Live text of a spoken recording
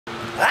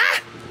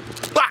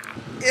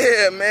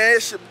Yeah, man,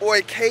 it's your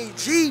boy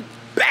KG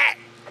back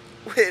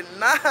with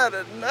not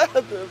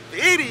another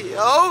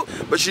video.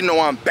 But you know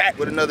I'm back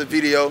with another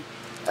video.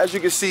 As you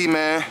can see,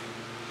 man,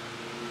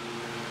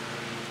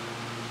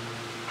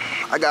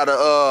 I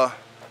gotta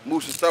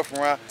move some stuff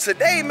around.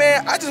 Today,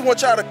 man, I just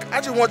want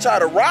y'all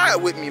to ride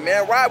with me,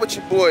 man. Ride with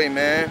your boy,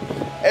 man.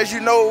 As you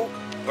know,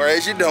 or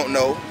as you don't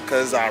know,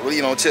 cause I really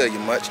don't tell you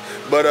much,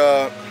 but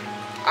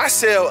I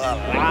sell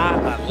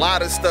a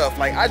lot of stuff.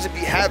 Like, I just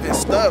be having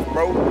stuff,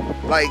 bro.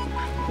 Like,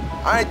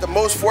 I ain't the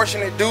most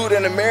fortunate dude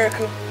in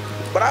America,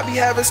 but I be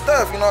having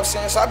stuff, you know what I'm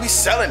saying? So I be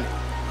selling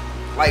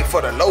it, like,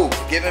 for the low,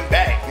 giving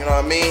back, you know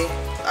what I mean?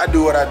 I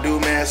do what I do,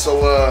 man.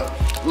 So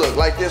look,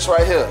 like this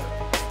right here.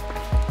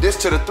 This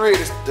to the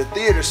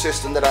theater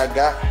system that I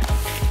got.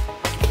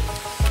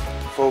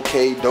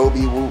 4K,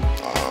 Dolby, Whoop,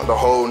 the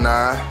whole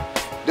nine.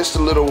 This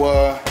the little,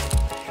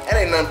 it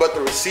ain't nothing but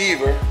the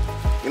receiver.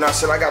 You know what I'm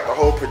saying? I got the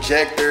whole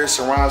projector,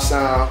 surround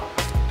sound,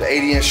 the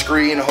 80-inch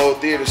screen, the whole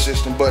theater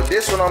system. But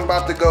this one I'm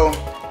about to go,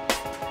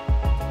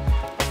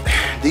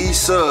 these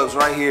subs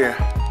right here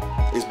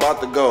is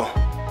about to go.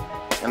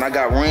 And I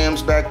got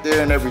rims back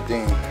there and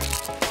everything.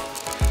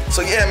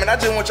 So yeah, man, I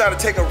just want y'all to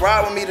take a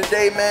ride with me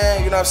today,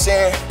 man. You know what I'm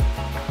saying?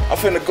 I'm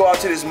finna go out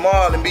to this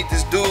mall and meet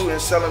this dude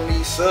and selling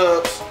me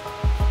subs. You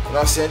know what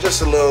I'm saying?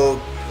 Just a little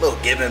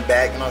giving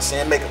back, you know what I'm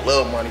saying? Make a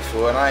little money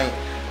for it. I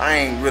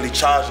ain't really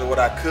charging what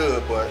I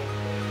could, but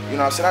you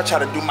know what I'm saying? I try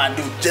to do my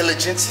due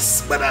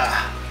diligence, but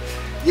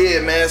yeah,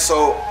 man.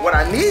 So what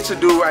I need to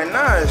do right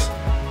now is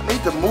I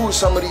need to move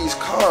some of these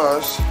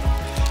cars,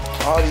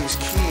 all these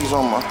keys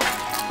on my.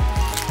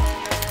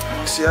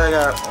 See, I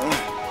got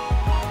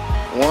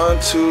 1,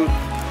 2,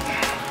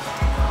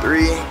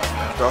 3,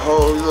 the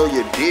whole little,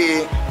 you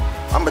dig?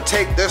 I'm gonna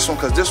take this one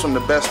because this one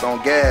the best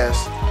on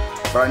gas,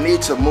 but I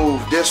need to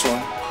move this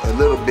one a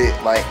little bit,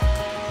 like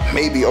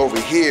maybe over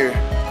here,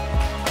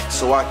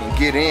 so I can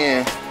get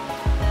in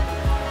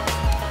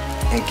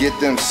and get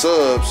them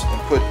subs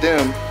and put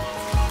them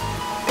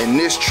in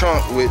this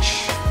trunk,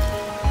 which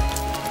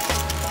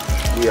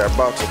we are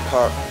about to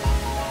pop.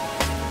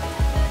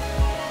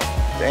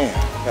 Damn,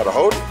 gotta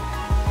hold it.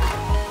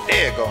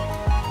 There you go.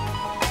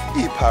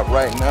 You pop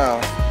right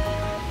now.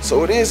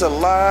 So it is a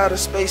lot of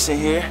space in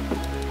here.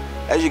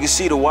 As you can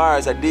see, the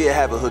wires, I did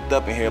have it hooked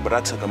up in here, but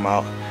I took them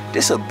out.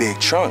 This a big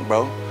trunk,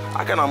 bro.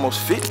 I can almost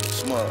fit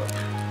this mug.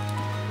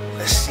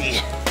 Let's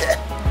see.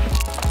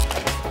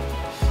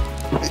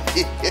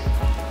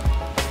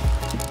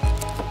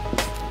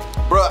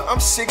 Bruh, I'm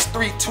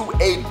 6'3",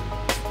 280.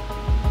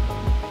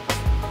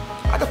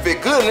 I can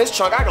fit good in this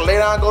trunk. I can lay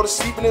down and go to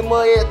sleep in this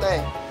mud,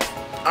 everything.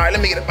 All right,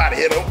 let me get up out of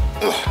here, though.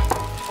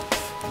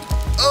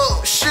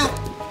 Oh, shoot.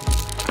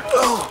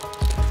 Oh.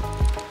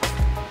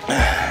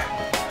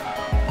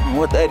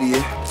 What that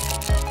is?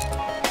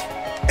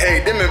 Hey,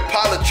 them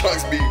Impala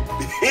trucks be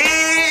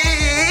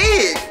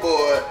big,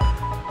 boy.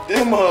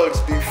 Them mugs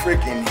be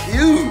freaking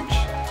huge.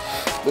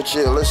 But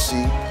yeah, let's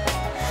see.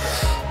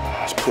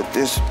 Let's put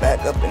this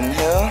back up in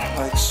here,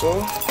 like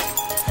so.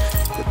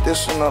 Put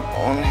this one up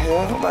on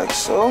here, like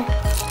so.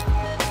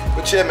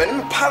 But yeah, man,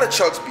 them Impala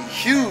trucks be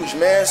huge,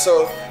 man.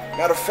 So,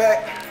 matter of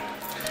fact,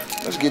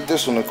 let's get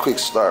this one a quick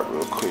start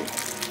real quick.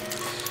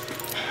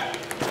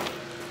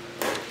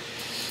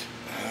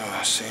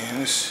 See,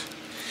 let's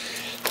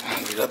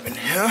get up in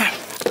here.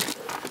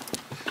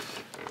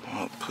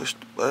 I'll push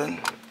the button.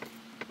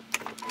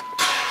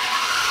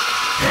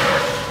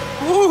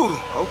 Woo,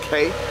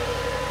 okay.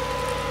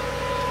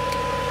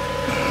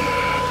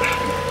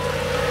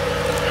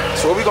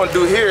 So what we're gonna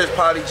do here is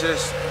probably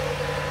just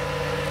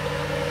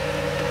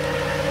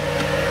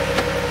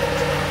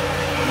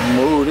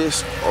move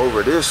this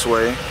over this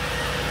way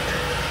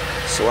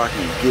so I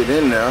can get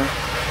in there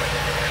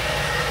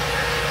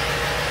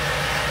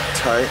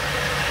tight.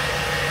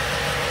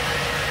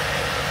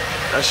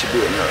 That should be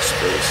enough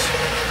space.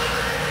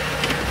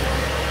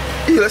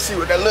 Yeah, let's see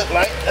what that look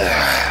like.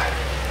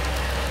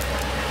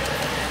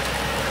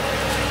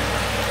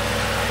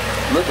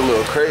 Look a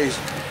little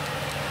crazy.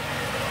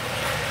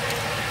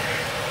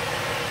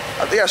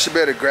 I think I should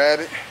better grab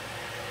it,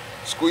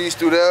 squeeze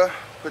through there,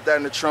 put that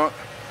in the trunk.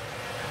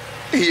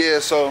 Yeah,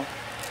 so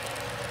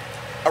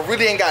I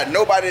really ain't got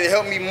nobody to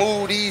help me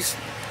move these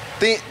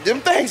things. Them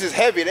things is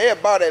heavy. They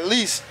about at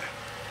least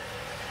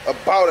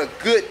about a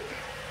good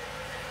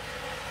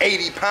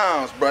 80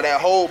 pounds, bro.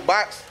 That whole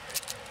box.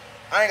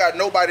 I ain't got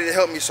nobody to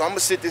help me, so I'm gonna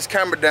sit this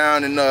camera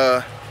down and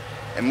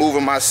move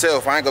it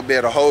myself. I ain't gonna be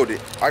able to hold it.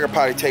 I could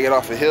probably take it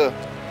off of here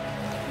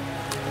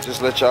and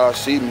just let y'all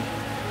see me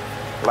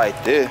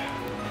like this.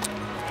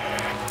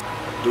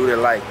 Do it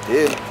like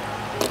this.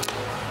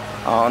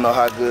 I don't know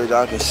how good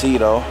y'all can see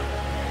though.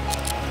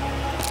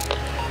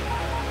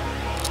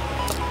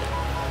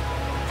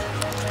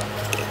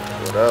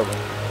 Whatever.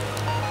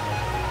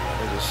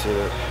 Let's just sit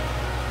it.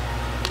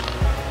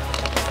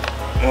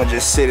 I'm gonna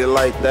just sit it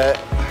like that.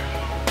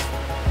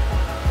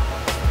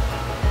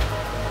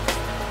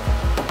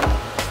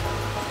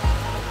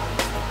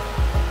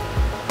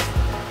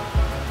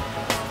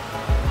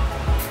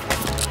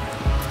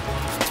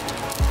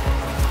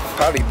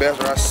 Probably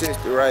better I sit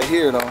it right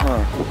here though,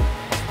 huh?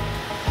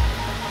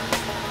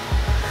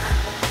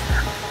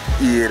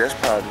 Yeah, that's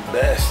probably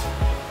best.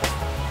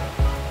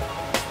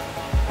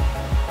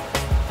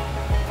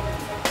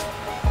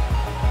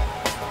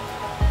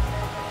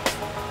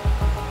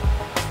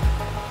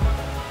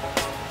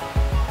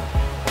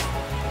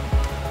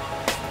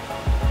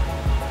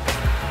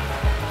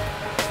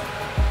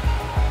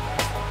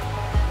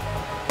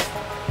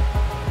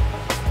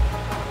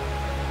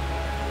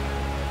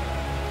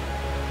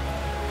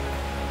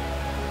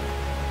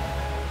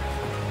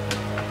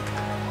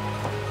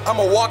 I'm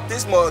gonna walk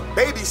this mug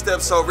baby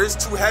steps over. It's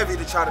too heavy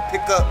to try to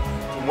pick up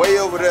from way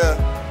over there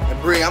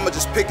and bring. I'm gonna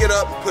just pick it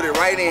up and put it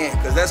right in,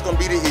 because that's gonna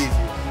be the easiest.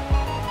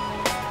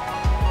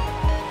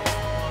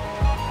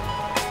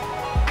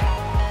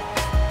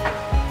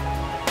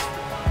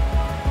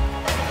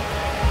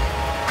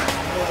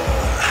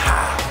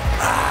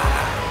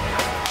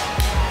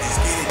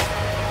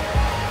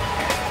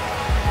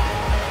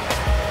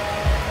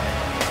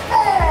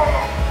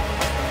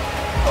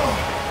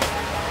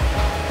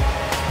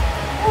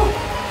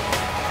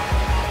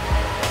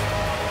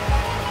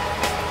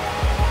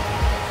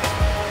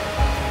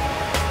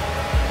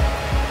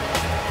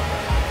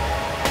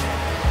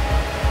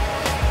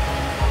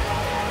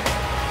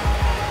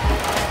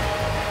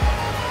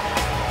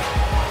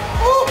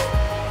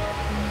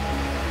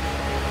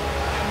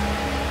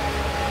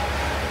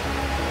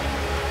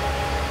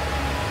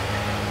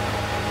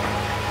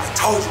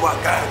 Told you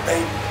I got it,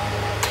 baby.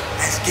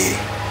 Let's get it.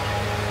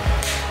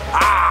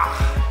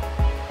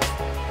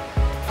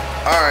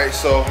 All right,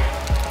 so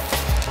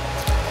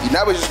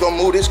now we're just gonna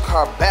move this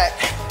car back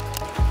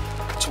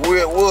to where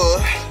it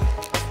was.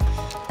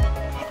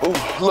 Oh,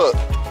 look,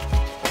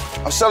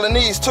 I'm selling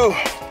these too.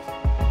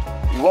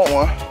 You want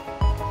one?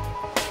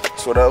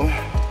 It's whatever.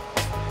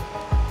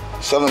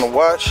 Selling a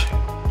watch,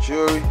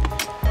 jewelry,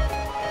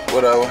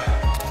 whatever.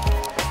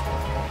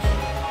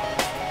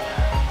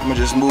 I'm gonna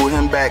just move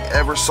him back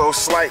ever so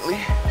slightly.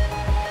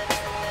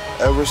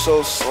 Ever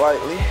so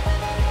slightly.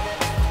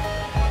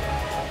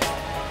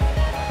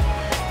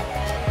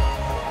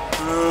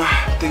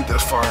 I think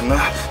that's far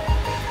enough.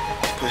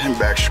 Put him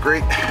back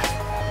straight.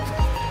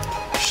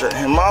 Shut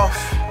him off.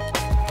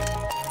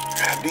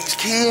 Grab these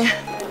keys.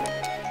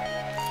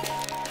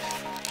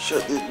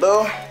 Shut this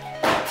door.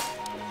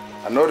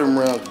 I know them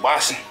rims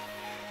bossing.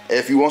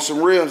 If you want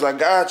some rims, I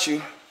got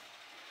you.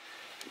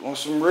 Want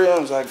some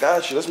rims, I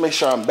got you. Let's make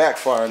sure I'm back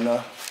far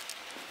enough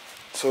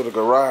so the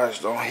garage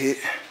don't hit.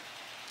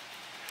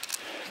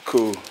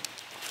 Cool.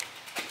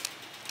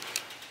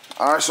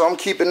 All right, so I'm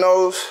keeping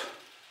those.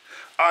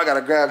 Oh, I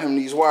gotta grab him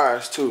these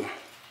wires too.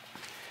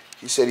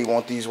 He said he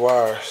want these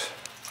wires.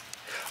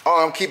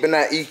 Oh, I'm keeping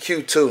that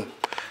EQ too.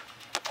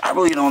 I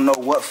really don't know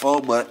what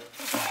for, but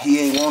he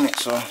ain't want it,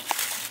 so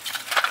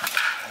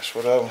that's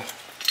whatever.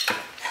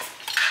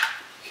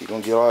 He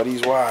gonna get all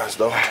these wires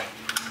though.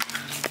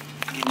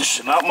 Get this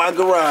shit out my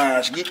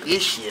garage. Get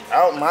this shit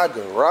out my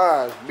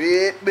garage.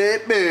 Bit.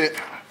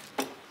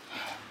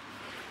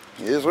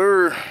 Yes,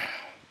 sir.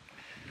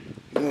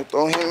 You gonna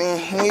throw him in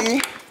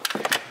here.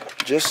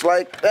 Just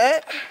like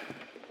that.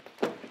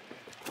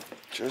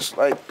 Just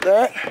like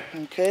that.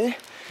 Okay.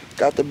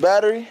 Got the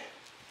battery.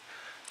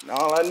 Now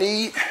all I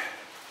need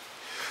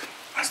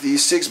is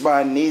these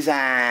 6x and these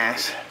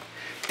eyes.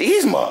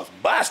 These mugs,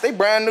 boss, they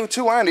brand new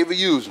too. I ain't even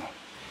use them.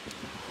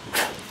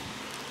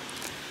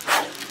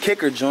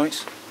 Kicker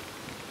joints.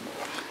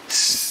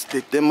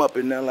 Stick them up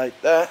in there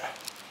like that.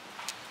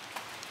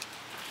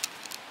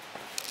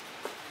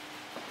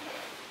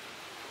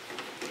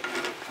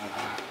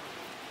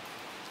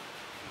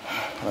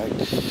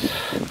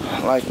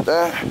 Like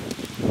that.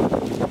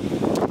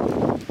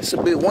 It's a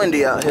bit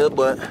windy out here,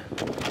 but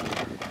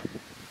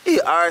yeah,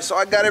 alright, so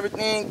I got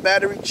everything.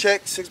 Battery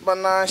check,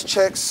 6x9s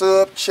check,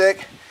 sub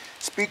check,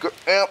 speaker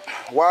amp,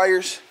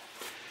 wires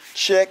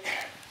check.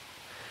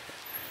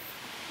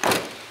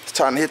 It's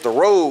time to hit the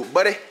road,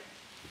 buddy.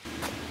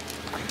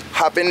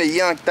 Hop in the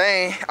young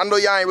thing. I know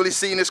y'all ain't really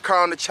seen this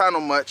car on the channel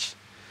much,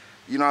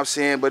 you know what I'm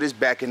saying, but it's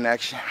back in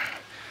action.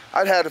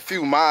 I've had a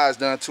few mods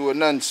done to it,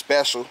 nothing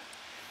special.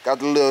 Got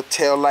the little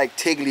tail like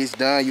Tigglies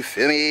done, you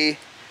feel me?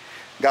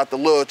 Got the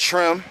little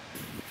trim,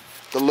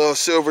 the little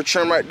silver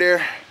trim right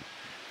there.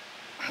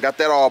 Got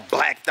that all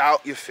blacked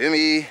out, you feel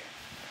me?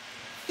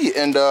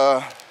 Yeah, and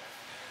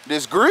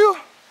this grill's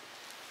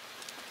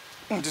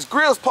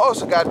supposed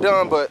to got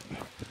done, but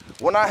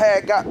when I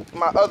had got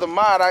my other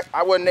mod,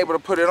 I wasn't able to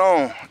put it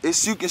on.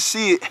 It's, you can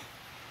see it,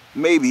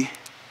 maybe.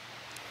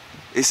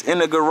 It's in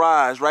the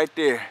garage right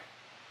there.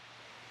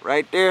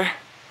 Right there.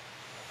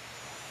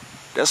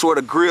 That's where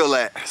the grill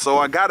at. So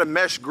I got a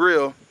mesh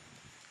grill.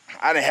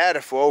 I done had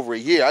it for over a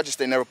year. I just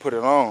ain't never put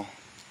it on.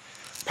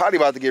 Probably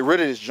about to get rid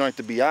of this joint,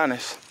 to be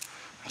honest.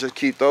 Just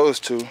keep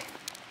those two.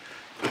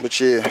 But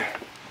yeah,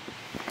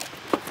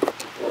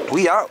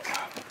 we out.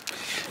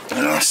 You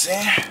know what I'm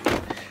saying?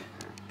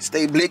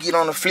 Stay blicky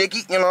on the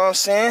flicky, you know what I'm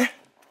saying?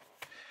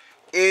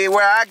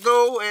 Everywhere I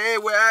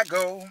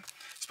go.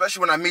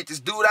 Especially when I meet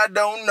this dude I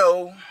don't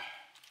know.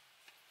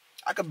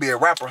 I could be a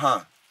rapper,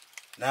 huh?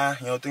 Nah,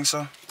 you don't think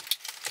so?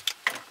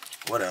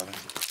 Whatever.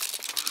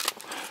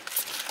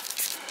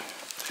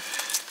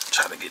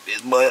 Try to get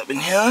this boy up in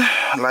here,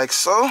 like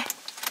so.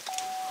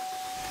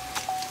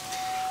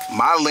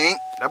 My link,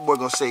 that boy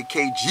gonna say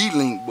KG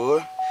link,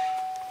 boy.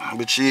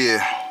 But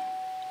yeah,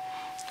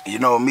 you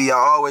know me, I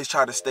always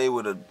try to stay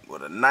with a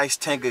nice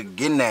tank of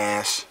getting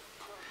ass.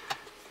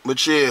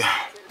 But yeah,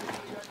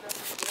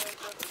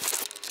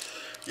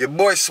 your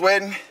boy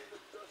sweating.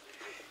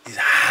 He's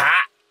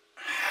hot,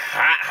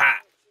 hot, hot.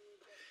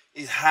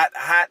 He's hot,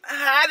 hot,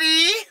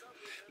 hottie.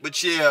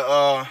 But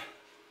yeah,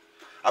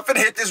 I'm finna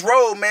hit this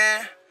road,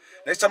 man.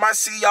 Next time I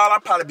see y'all, I'll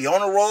probably be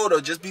on the road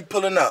or just be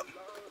pulling up.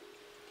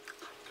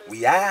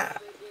 We out.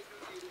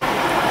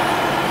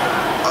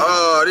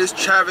 Oh, this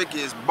traffic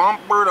is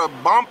bumper to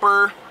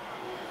bumper.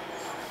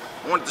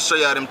 I wanted to show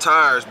y'all them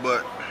tires,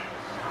 but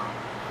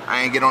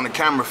I ain't get on the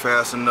camera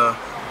fast enough.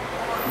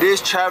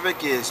 This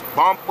traffic is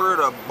bumper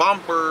to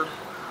bumper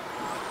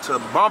to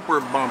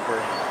bumper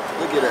bumper.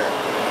 Look at that.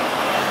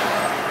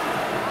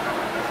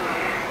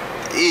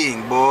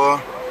 Eating, boy.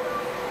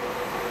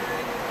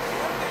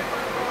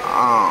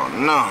 Oh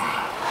no.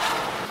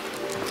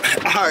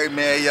 Alright,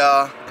 man,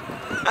 y'all.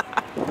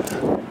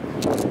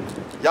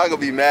 Y'all gonna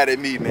be mad at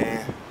me,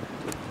 man.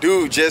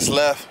 Dude just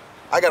left.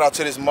 I got out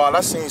to this mall.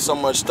 I seen so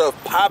much stuff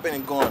popping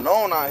and going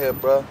on out here,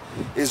 bro.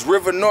 It's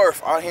River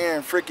North out here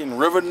in freaking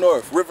River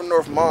North. River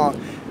North Mall.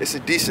 It's a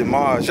decent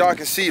mall. As y'all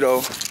can see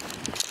though,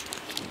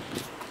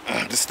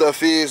 the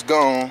stuff is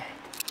gone.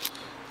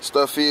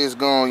 Stuff is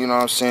gone, you know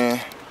what I'm saying?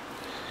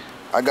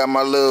 I got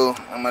my little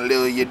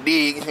you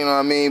dig, you know what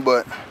I mean?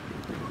 But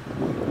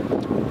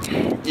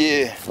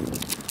yeah,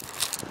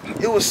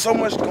 it was so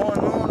much going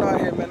on out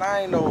here, man.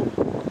 I ain't know.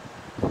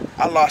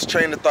 I lost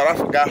train of thought. I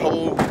forgot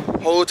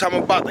whole time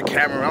about the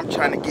camera. I'm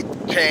trying to get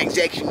the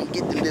transaction and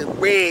get the little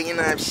bread, you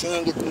know what I'm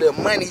saying? Get the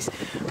little monies.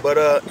 But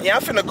yeah,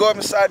 I'm finna go up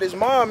inside this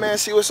mall, man,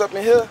 see what's up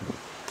in here.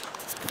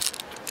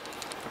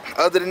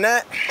 Other than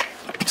that,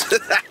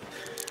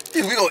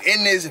 we gonna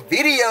end this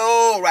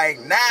video right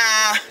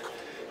now.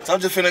 So I'm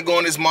just finna go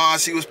in this mall,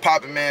 see what's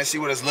popping, man, see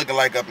what it's looking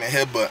like up in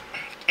here. But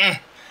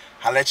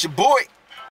holla at your boy.